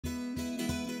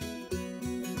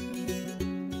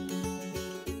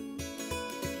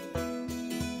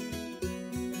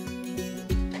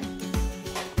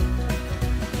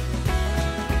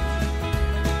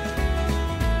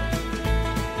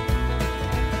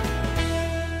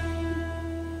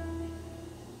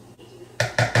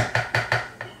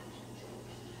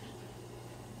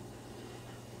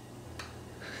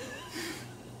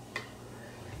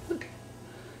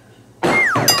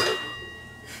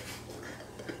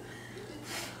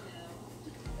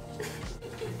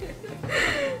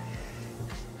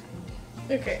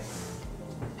Okay.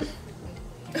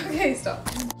 Okay, stop.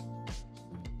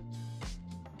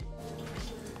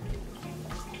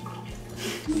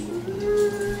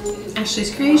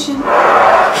 Ashley's creation.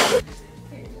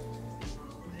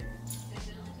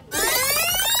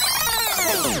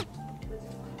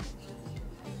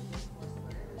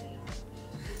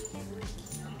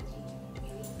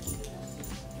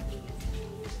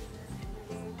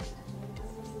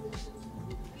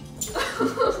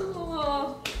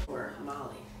 Or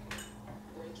Molly.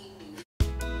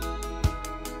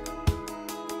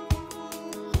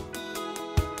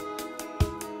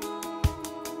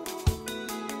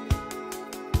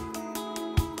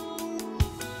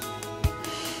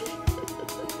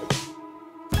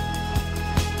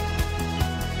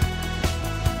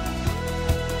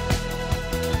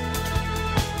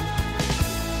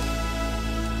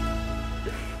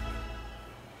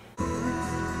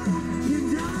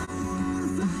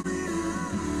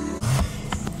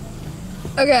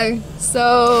 Okay,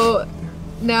 so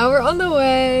now we're on the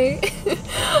way.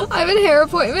 I have a hair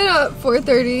appointment at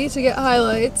 4:30 to get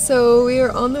highlights, so we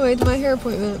are on the way to my hair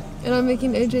appointment, and I'm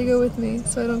making AJ go with me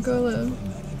so I don't go alone.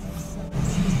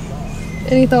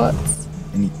 Any thoughts?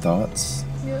 Any thoughts?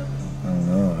 Yeah. I don't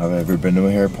know. Have I ever been to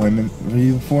a hair appointment with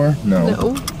you before? No.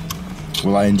 No.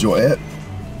 Will I enjoy it?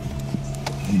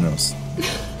 Who knows?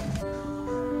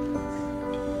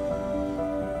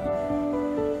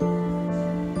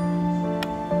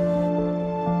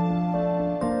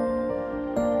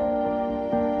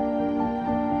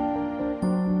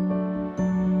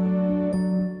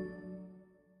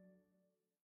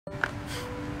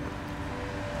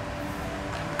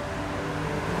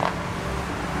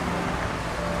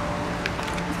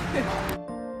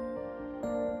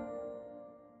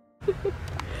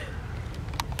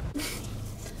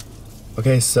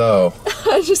 Okay, so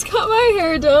I just got my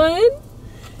hair done,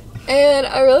 and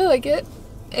I really like it.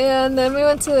 And then we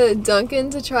went to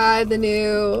Dunkin' to try the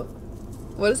new,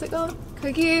 what is it called?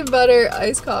 Cookie butter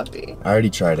iced coffee. I already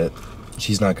tried it.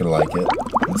 She's not gonna like it.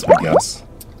 That's my guess.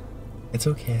 It's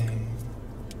okay.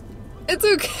 It's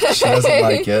okay. She doesn't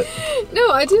like it. No,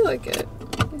 I do like it,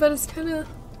 but it's kind of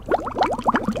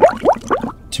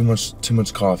Too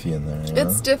much coffee in there. You know?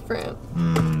 it's different.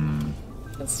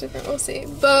 It's different. We'll see.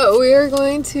 But we are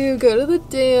going to go to the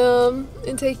dam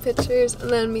and take pictures, and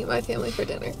then meet my family for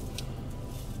dinner.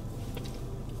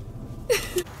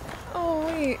 Oh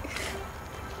wait.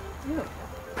 Yeah.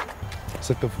 It's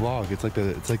like the vlog. It's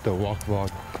like the walk vlog.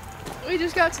 We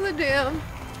just got to the dam,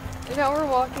 and now we're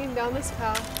walking down this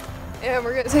path, and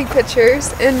we're gonna take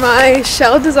pictures in my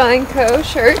Shell Design Co.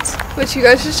 shirt, which you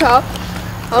guys should shop.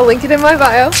 I'll link it in my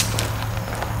bio.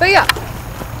 But yeah,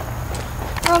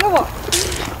 we're on a walk.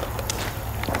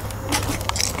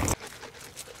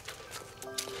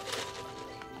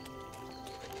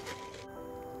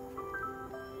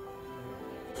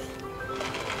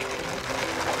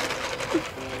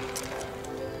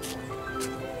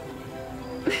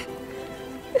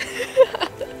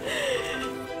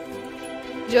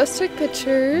 Just took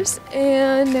pictures,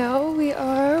 and now we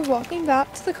are walking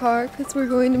back to the car because we're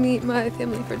going to meet my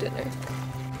family for dinner.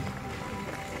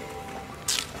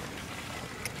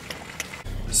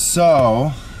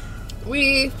 So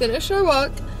We finished our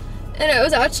walk, and it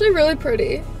was actually really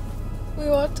pretty. We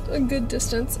walked a good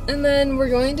distance, and then we're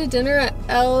going to dinner at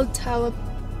El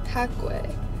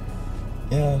Talapacque.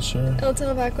 yeah, sure. El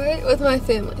Talapacque with my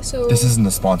family. So This isn't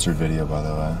a sponsored video, by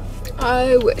the way.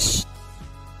 I wish.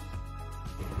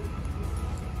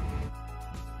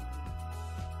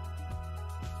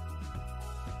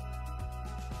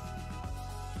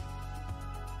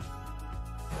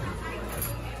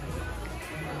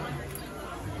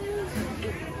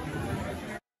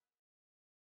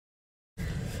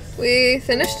 We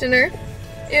finished dinner,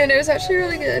 and it was actually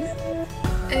really good.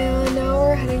 And now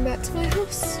we're heading back to my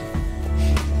house.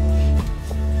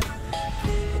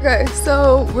 Okay,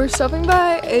 so we're stopping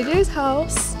by AJ's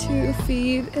house to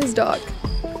feed his dog,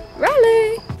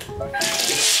 Raleigh.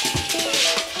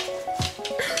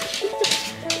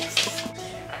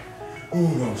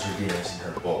 Oh no, she did. I see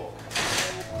her bowl.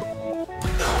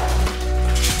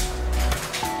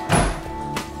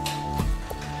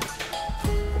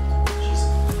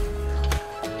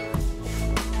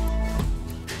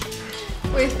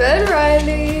 We fed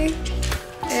Riley,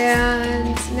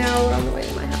 and now we're on the way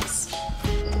to my house.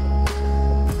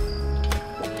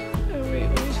 Oh wait,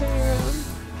 let me turn you around.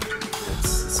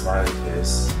 It's a smiley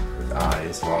face with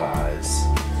eyes, a lot of eyes.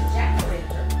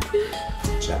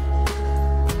 Jack.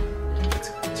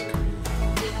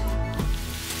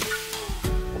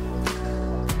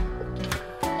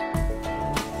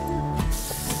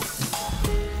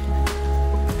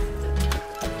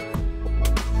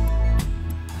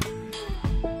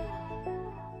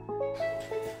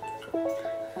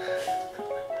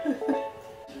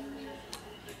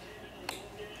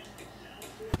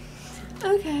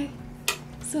 Okay,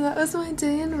 so that was my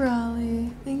day in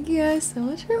Raleigh. Thank you guys so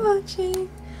much for watching,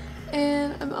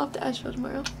 and I'm off to Asheville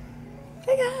tomorrow.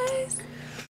 Bye guys!